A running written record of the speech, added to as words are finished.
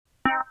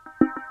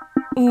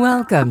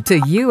Welcome to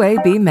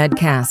UAB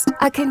Medcast,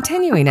 a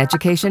continuing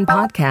education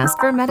podcast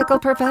for medical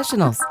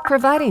professionals,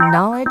 providing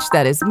knowledge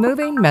that is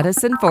moving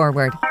medicine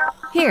forward.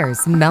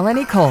 Here's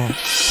Melanie Cole.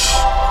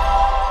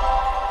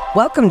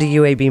 Welcome to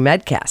UAB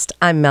Medcast.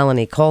 I'm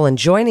Melanie Cole, and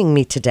joining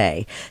me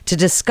today to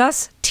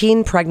discuss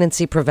teen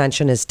pregnancy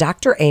prevention is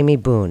Dr. Amy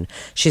Boone.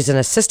 She's an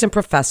assistant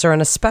professor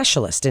and a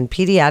specialist in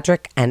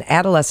pediatric and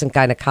adolescent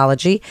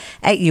gynecology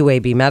at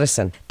UAB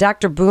Medicine.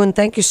 Dr. Boone,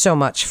 thank you so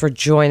much for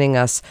joining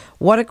us.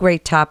 What a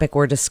great topic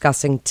we're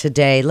discussing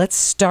today. Let's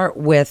start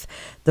with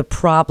the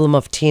problem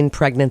of teen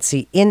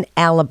pregnancy in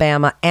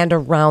Alabama and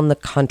around the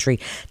country.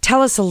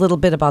 Tell us a little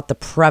bit about the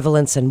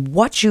prevalence and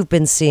what you've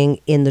been seeing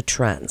in the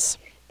trends.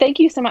 Thank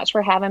you so much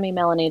for having me,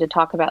 Melanie, to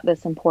talk about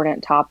this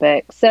important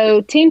topic. So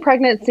teen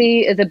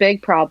pregnancy is a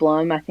big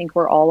problem. I think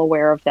we're all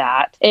aware of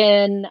that.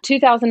 In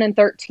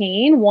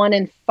 2013, 1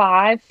 in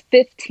 5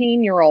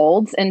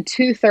 15-year-olds and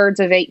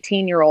 2/3 of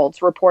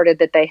 18-year-olds reported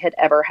that they had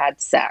ever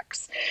had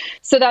sex.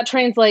 So that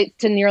translates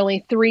to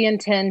nearly 3 in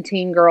 10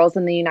 teen girls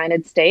in the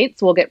United States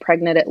will get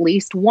pregnant at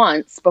least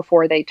once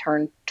before they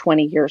turn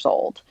 20 years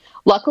old.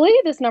 Luckily,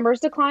 this number has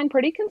declined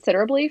pretty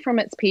considerably from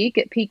its peak.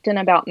 It peaked in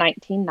about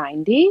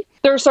 1990.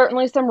 There are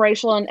certainly some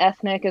racial and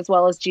ethnic as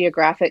well as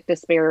geographic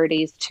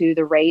disparities to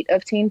the rate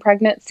of teen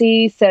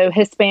pregnancy. So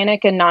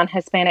Hispanic and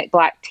non-Hispanic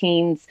Black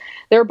teens,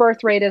 their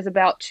birth rate is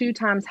about 2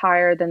 times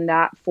higher than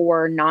that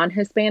for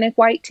non-Hispanic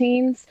white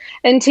teens.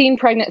 And teen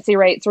pregnancy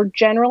rates are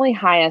generally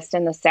highest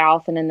in the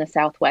South and in the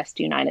Southwest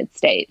United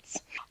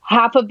States.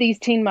 Half of these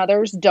teen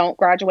mothers don't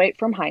graduate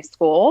from high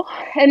school.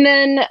 And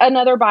then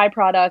another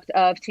byproduct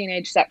of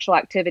teenage sexual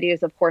activity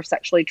is, of course,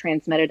 sexually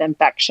transmitted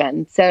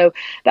infection. So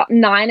about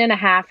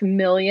 9.5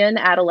 million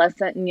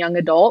adolescent and young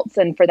adults,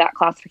 and for that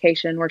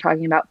classification, we're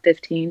talking about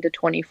 15 to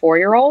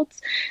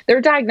 24-year-olds,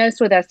 they're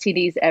diagnosed with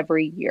STDs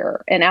every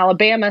year. In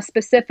Alabama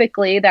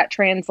specifically, that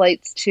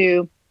translates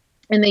to,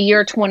 in the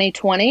year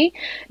 2020,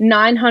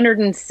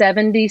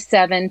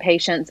 977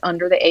 patients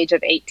under the age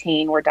of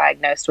 18 were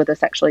diagnosed with a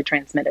sexually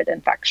transmitted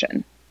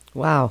infection.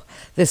 Wow,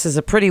 this is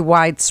a pretty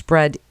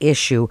widespread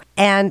issue.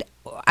 And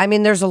I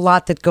mean, there's a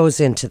lot that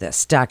goes into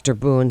this, Dr.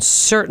 Boone.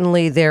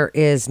 Certainly there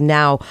is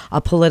now a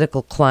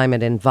political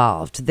climate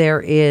involved. There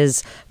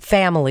is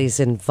families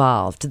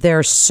involved.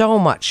 There's so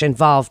much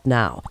involved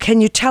now.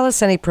 Can you tell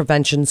us any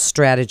prevention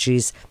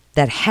strategies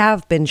that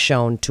have been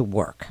shown to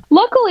work?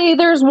 Luckily,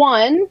 there's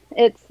one.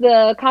 It's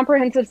the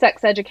comprehensive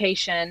sex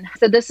education.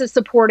 So this is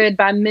supported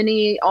by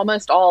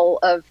almost all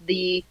of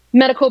the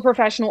medical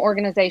professional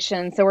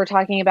organizations. So we're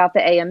talking about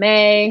the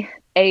AMA,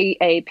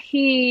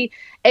 AAP,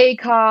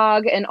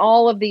 ACOG, and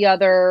all of the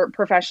other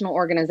professional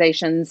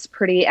organizations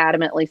pretty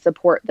adamantly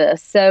support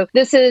this. So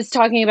this is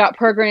talking about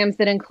programs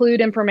that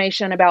include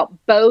information about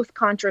both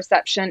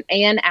contraception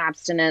and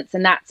abstinence,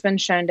 and that's been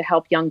shown to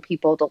help young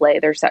people delay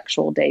their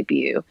sexual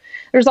debut.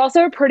 There's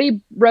also pretty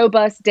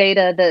robust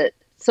data that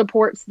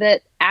supports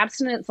that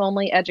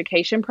abstinence-only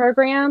education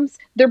programs,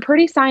 they're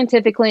pretty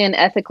scientifically and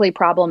ethically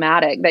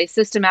problematic. They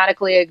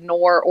systematically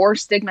ignore or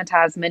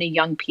stigmatize many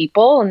young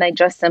people, and they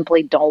just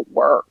simply don't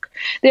work.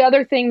 The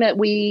other thing that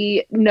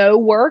we know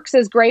works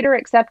is greater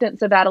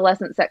acceptance of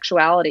adolescent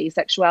sexuality.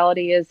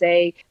 Sexuality is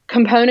a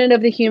component of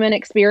the human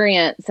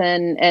experience,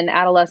 and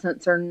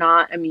adolescents are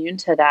not immune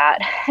to that.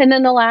 And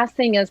then the last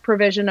thing is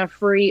provision of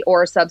free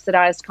or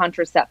subsidized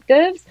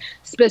contraceptives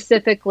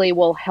specifically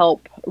will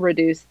help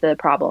reduce the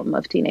problem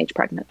of teenage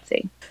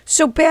pregnancy.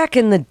 So back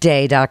in the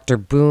day, Dr.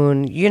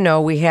 Boone,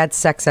 we had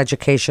sex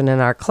education in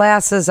our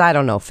classes,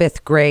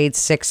 5th grade,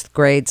 6th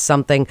grade,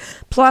 something.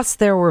 Plus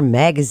there were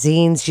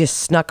magazines you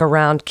snuck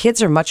around.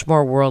 Kids are much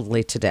more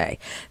worldly today.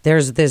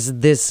 There's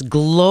this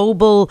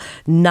global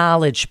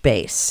knowledge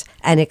base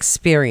and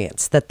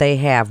experience that they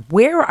have.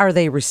 Where are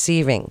they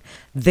receiving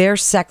their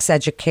sex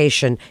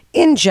education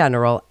in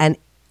general, and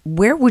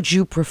where would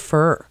you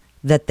prefer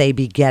that they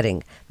be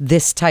getting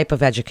this type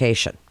of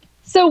education?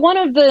 So one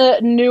of the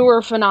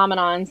newer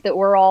phenomenons that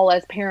we're all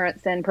as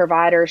parents and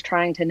providers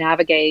trying to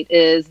navigate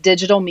is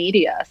digital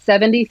media.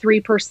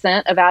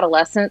 73% of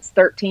adolescents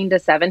 13 to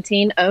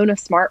 17 own a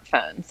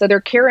smartphone. So they're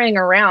carrying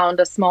around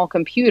a small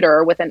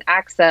computer with an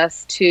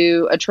access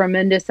to a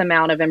tremendous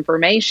amount of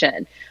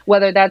information,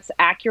 whether that's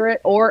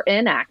accurate or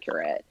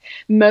inaccurate.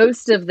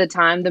 Most of the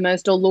time, the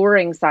most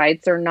alluring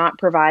sites are not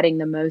providing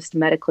the most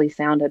medically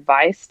sound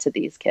advice to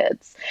these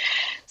kids.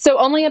 So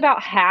only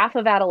about half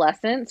of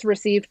adolescents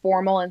received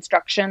formal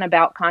instruction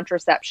about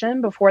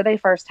contraception before they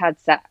first had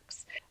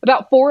sex.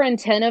 About 4 in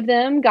 10 of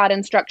them got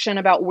instruction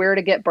about where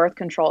to get birth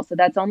control. So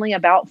that's only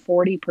about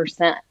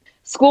 40%.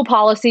 School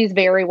policies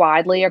vary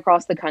widely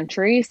across the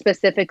country,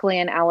 specifically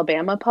in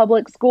Alabama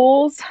public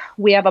schools.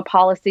 We have a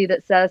policy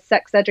that says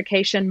sex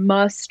education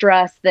must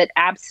stress that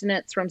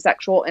abstinence from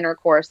sexual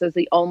intercourse is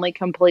the only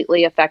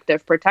completely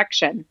effective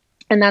protection.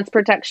 And that's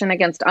protection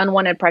against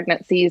unwanted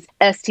pregnancies,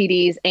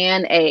 STDs,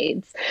 and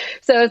AIDS.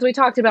 So as we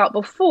talked about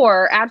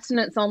before,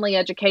 abstinence-only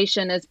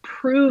education is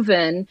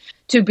proven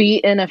to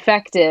be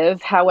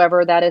ineffective.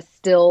 However, that is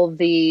still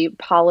the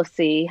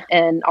policy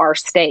in our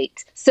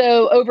state.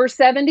 So over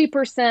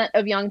 70%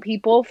 of young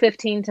people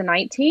 15 to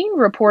 19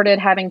 reported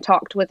having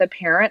talked with a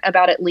parent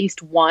about at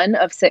least one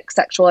of 6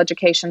 sexual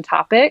education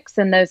topics.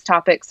 And those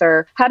topics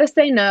are how to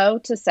say no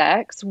to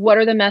sex, what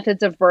are the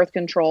methods of birth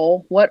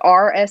control, what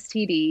are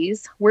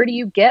STDs, where do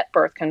you get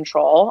birth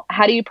control,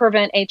 how do you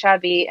prevent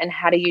HIV, and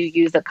how do you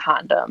use a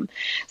condom.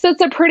 So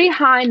it's a pretty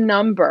high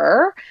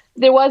number.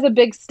 There was a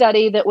big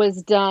study that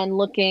was done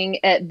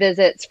looking at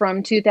visits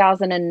from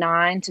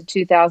 2009 to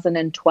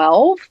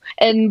 2012,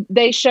 and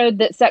they showed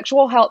that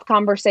sexual health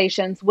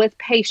conversations with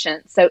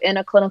patients, so in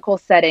a clinical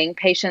setting,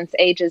 patients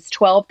ages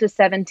 12 to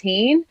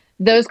 17,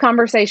 those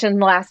conversations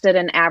lasted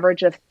an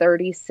average of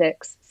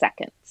 36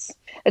 seconds.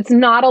 It's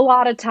not a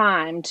lot of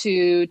time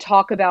to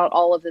talk about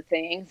all of the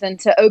things and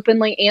to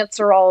openly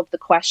answer all of the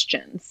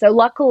questions. So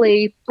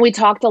luckily, we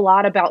talked a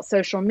lot about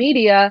social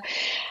media.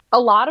 A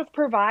lot of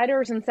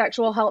providers and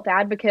sexual health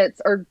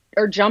advocates are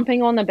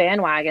jumping on the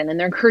bandwagon, and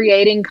they're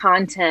creating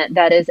content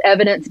that is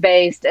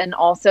evidence-based and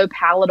also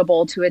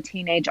palatable to a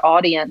teenage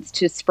audience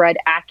to spread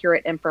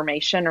accurate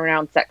information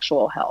around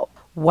sexual health.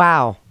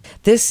 Wow.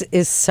 This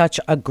is such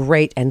a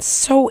great and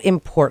so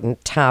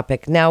important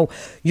topic. Now,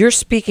 you're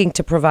speaking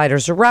to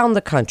providers around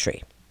the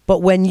country, but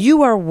when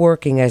you are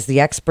working as the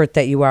expert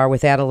that you are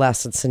with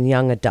adolescents and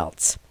young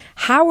adults,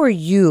 how are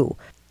you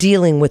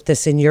dealing with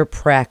this in your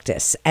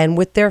practice and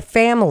with their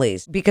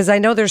families? Because I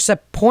know there's a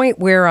point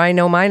where I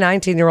know my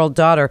 19-year-old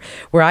daughter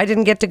where I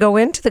didn't get to go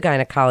into the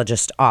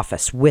gynecologist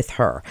office with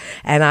her,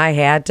 and I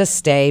had to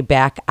stay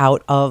back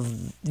out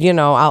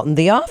in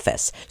the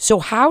office. So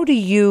how do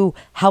you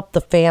help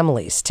the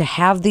families to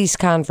have these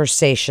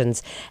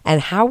conversations,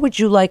 and how would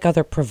you like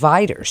other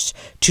providers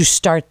to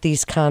start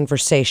these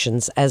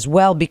conversations as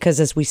well? Because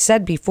as we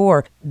said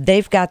before,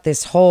 they've got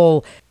this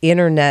whole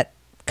internet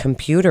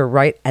computer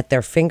right at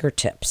their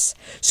fingertips.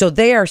 So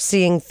they are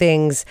seeing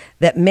things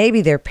that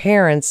maybe their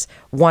parents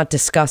want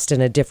discussed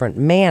in a different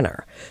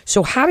manner.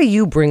 So how do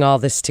you bring all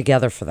this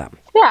together for them?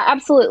 Yeah,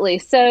 absolutely.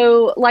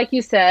 So like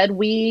you said,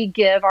 we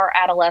give our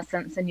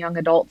adolescents and young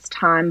adults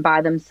time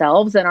by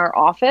themselves in our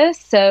office.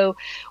 So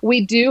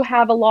we do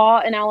have a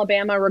law in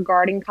Alabama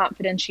regarding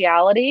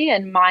confidentiality,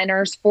 and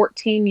minors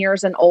 14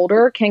 years and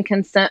older can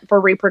consent for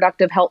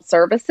reproductive health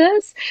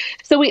services.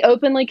 So we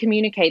openly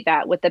communicate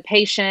that with the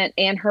patient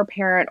and her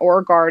parent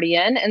or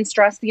guardian and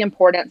stress the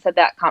importance of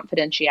that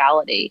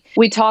confidentiality.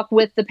 We talk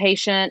with the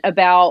patient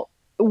about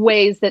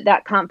ways that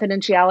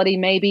confidentiality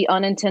may be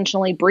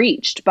unintentionally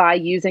breached by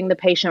using the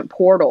patient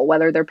portal,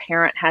 whether their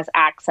parent has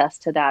access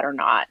to that or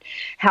not.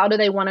 How do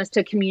they want us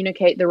to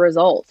communicate the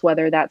results,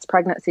 whether that's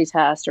pregnancy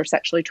test or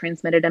sexually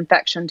transmitted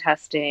infection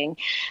testing?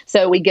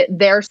 So we get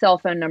their cell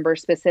phone number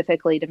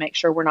specifically to make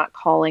sure we're not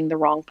calling the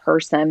wrong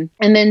person.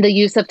 And then the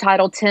use of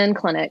Title X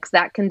clinics,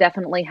 that can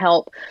definitely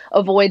help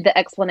avoid the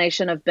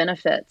explanation of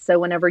benefits. So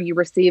whenever you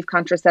receive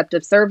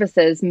contraceptive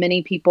services,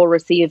 many people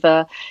receive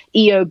a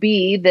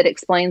EOB that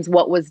explains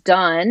what was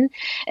done,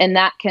 and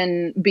that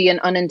can be an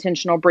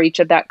unintentional breach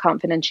of that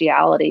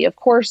confidentiality. Of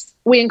course,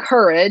 we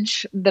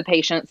encourage the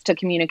patients to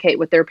communicate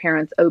with their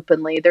parents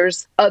openly.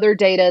 There's other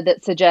data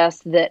that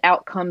suggests that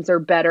outcomes are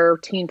better.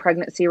 Teen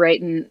pregnancy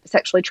rate and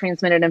sexually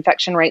transmitted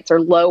infection rates are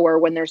lower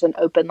when there's an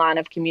open line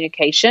of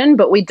communication,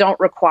 but we don't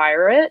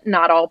require it.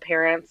 Not all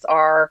parents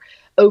are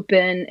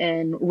open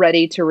and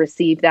ready to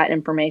receive that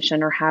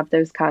information or have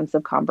those kinds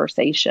of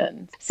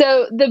conversations.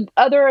 So the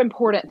other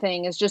important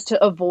thing is just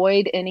to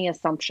avoid any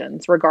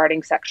assumptions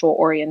regarding sexual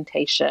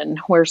orientation.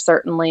 We're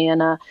certainly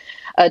in a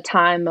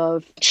time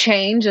of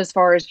change as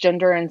far as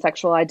gender and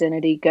sexual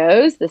identity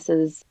goes. This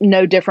is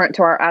no different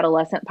to our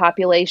adolescent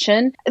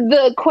population.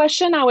 The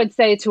question I would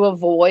say to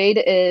avoid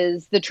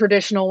is the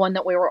traditional one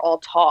that we were all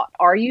taught.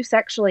 Are you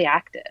sexually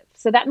active?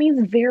 So that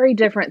means very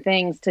different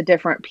things to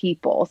different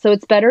people. So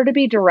it's better to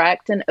be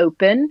direct and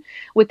open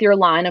with your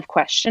line of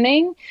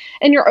questioning.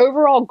 And your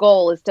overall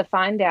goal is to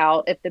find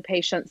out if the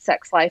patient's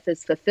sex life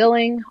is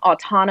fulfilling,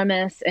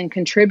 autonomous, and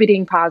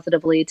contributing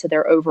positively to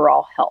their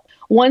overall health.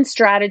 One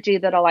strategy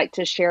that I like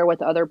to share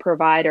with other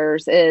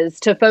providers is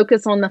to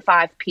focus on the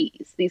 5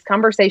 Ps. These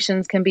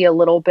conversations can be a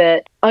little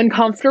bit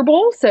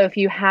uncomfortable. So if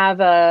you have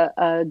a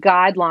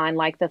guideline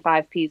like the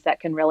 5 Ps, that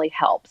can really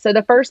help. So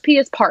the first P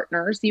is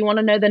partners. You want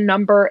to know the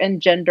number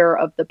and gender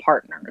of the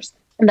partners.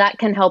 That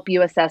can help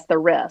you assess the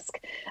risk.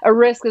 A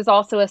risk is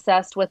also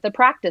assessed with the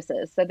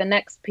practices. So the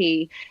next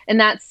P, and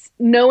that's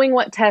knowing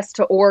what tests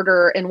to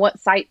order and what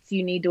sites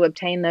you need to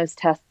obtain those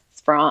tests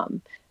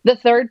from. The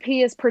third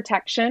P is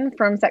protection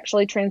from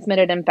sexually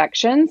transmitted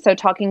infections. So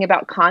talking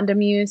about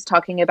condom use,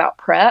 talking about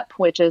PrEP,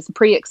 which is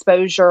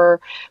pre-exposure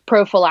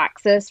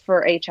prophylaxis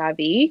for HIV.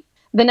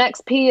 The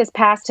next P is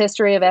past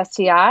history of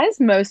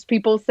STIs. Most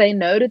people say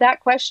no to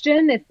that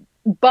question,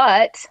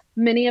 but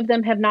Many of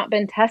them have not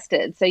been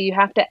tested. So you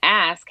have to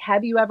ask,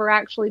 have you ever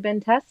actually been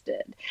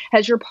tested?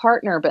 Has your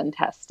partner been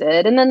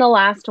tested? And then the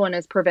last one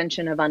is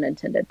prevention of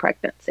unintended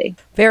pregnancy.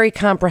 Very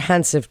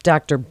comprehensive,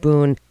 Dr.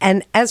 Boone.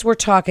 And as we're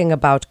talking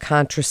about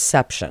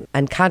contraception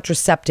and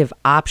contraceptive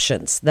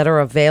options that are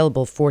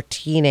available for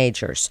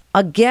teenagers,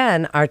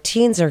 again, our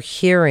teens are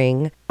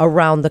hearing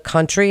around the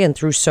country and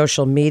through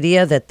social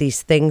media that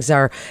these things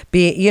are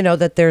being,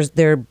 that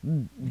they're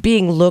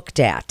being looked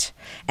at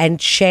and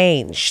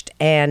changed.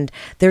 And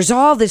there's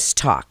all this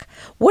talk.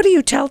 What do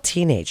you tell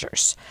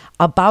teenagers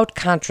about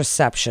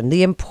contraception,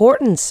 the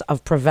importance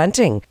of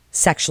preventing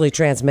sexually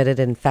transmitted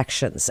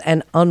infections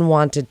and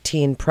unwanted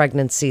teen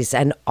pregnancies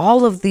and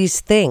all of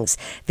these things,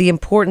 the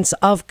importance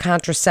of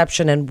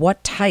contraception, and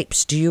what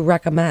types do you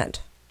recommend?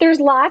 There's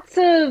lots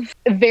of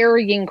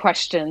varying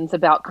questions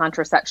about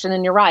contraception.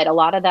 And you're right, a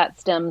lot of that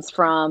stems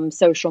from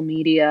social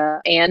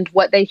media and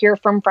what they hear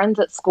from friends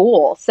at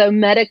school. So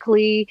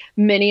medically,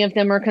 many of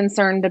them are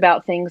concerned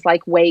about things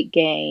like weight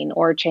gain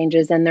or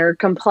changes in their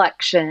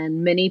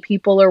complexion. Many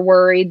people are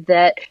worried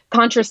that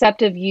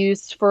contraceptive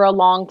use for a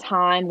long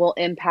time will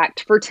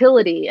impact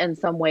fertility in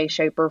some way,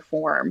 shape, or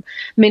form.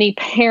 Many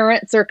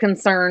parents are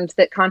concerned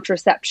that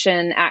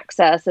contraception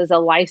access is a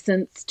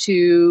license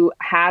to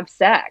have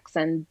sex,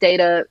 and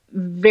data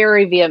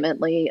very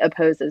vehemently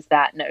opposes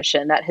that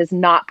notion. That has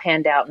not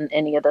panned out in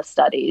any of the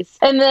studies.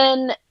 And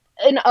then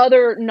in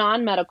other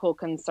non-medical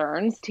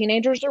concerns,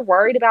 teenagers are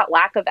worried about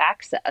lack of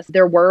access.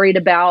 They're worried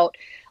about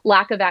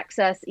lack of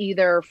access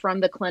either from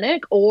the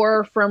clinic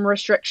or from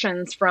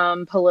restrictions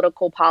from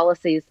political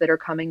policies that are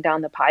coming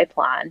down the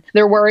pipeline.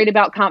 They're worried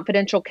about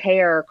confidential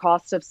care,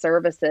 cost of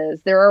services.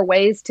 There are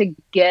ways to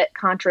get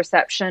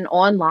contraception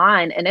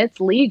online, and it's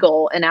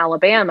legal in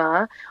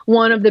Alabama.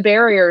 One of the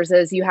barriers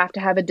is you have to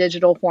have a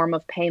digital form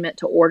of payment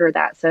to order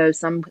that. So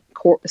some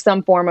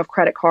form of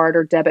credit card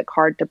or debit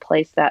card to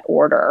place that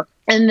order.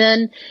 And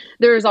then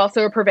there's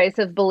also a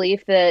pervasive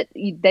belief that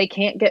they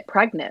can't get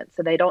pregnant,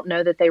 so they don't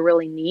know that they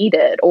really need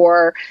it,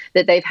 or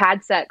that they've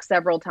had sex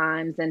several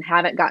times and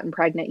haven't gotten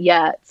pregnant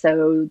yet,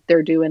 so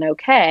they're doing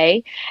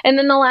okay. And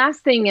then the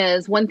last thing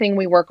is, one thing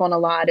we work on a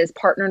lot is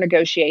partner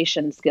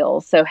negotiation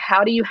skills. So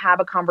how do you have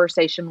a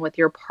conversation with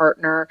your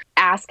partner,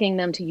 asking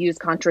them to use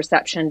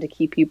contraception to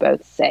keep you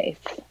both safe?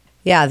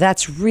 Yeah,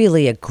 that's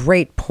really a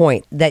great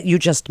point that you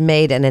just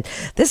made. And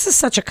this is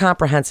such a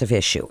comprehensive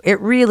issue. It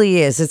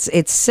really is.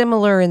 It's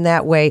similar in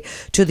that way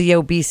to the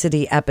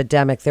obesity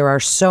epidemic. There are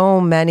so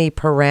many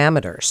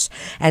parameters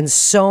and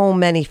so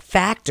many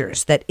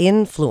factors that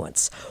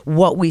influence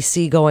what we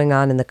see going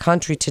on in the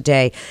country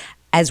today.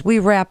 As we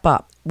wrap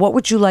up, what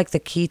would you like the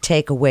key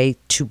takeaway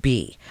to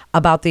be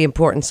about the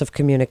importance of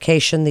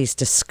communication, these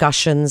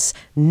discussions,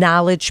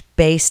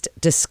 knowledge-based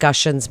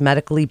discussions,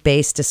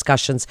 medically-based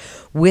discussions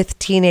with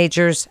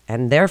teenagers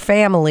and their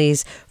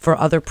families for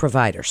other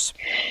providers?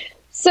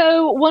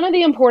 So one of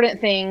the important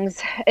things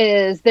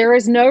is there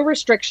is no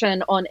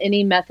restriction on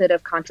any method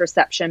of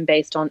contraception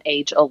based on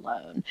age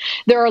alone.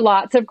 There are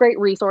lots of great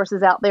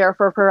resources out there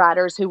for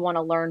providers who want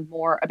to learn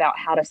more about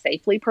how to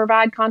safely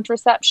provide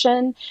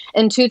contraception.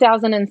 In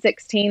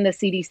 2016, the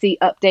CDC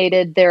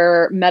updated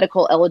their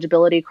medical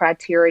eligibility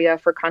criteria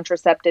for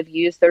contraceptive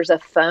use. There's a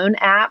phone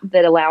app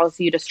that allows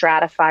you to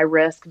stratify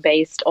risk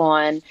based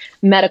on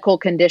medical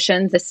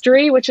conditions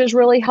history, which is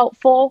really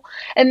helpful.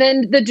 And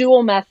then the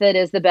dual method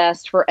is the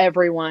best for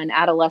everyone,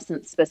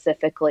 adolescents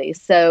specifically.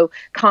 So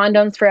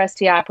condoms for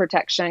STI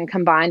protection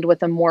combined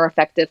with a more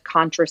effective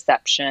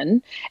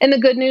contraception. And the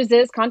good news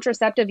is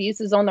contraceptive use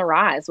is on the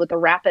rise with a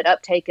rapid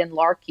uptake in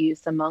LARC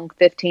use among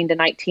 15 to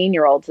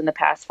 19-year-olds in the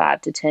past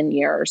 5 to 10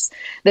 years.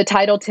 The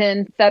Title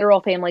X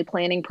Federal Family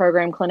Planning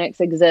Program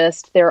clinics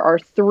exist. There are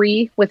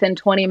 3 within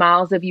 20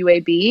 miles of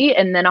UAB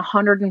and then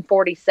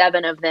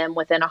 147 of them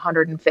within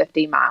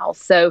 150 miles.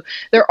 So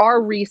there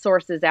are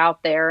resources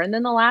out there. And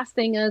then the last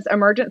thing is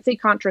emergency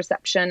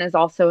contraception is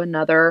also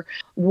another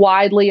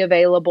widely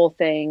available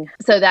thing.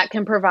 So that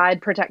can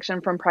provide protection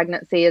from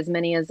pregnancy as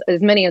many as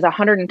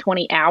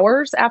 120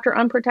 hours after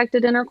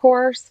unprotected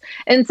intercourse.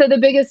 And so the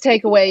biggest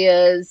takeaway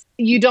is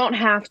you don't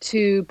have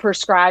to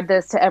prescribe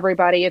this to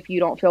everybody if you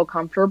don't feel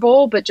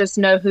comfortable, but just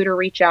know who to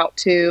reach out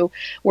to.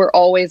 We're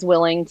always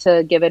willing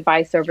to give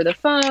advice over the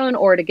phone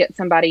or to get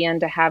somebody in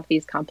to have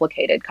these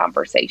complicated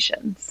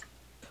conversations.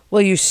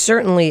 Well, you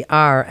certainly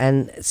are,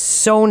 and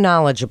so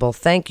knowledgeable.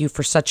 Thank you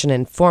for such an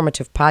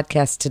informative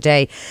podcast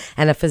today.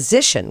 And a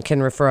physician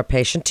can refer a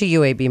patient to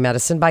UAB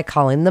Medicine by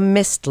calling the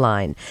MIST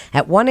line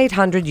at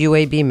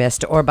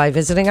 1-800-UAB-MIST or by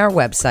visiting our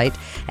website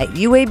at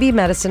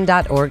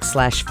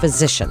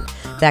uabmedicine.org/physician.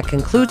 That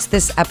concludes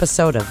this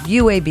episode of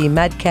UAB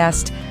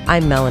Medcast.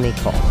 I'm Melanie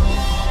Cole.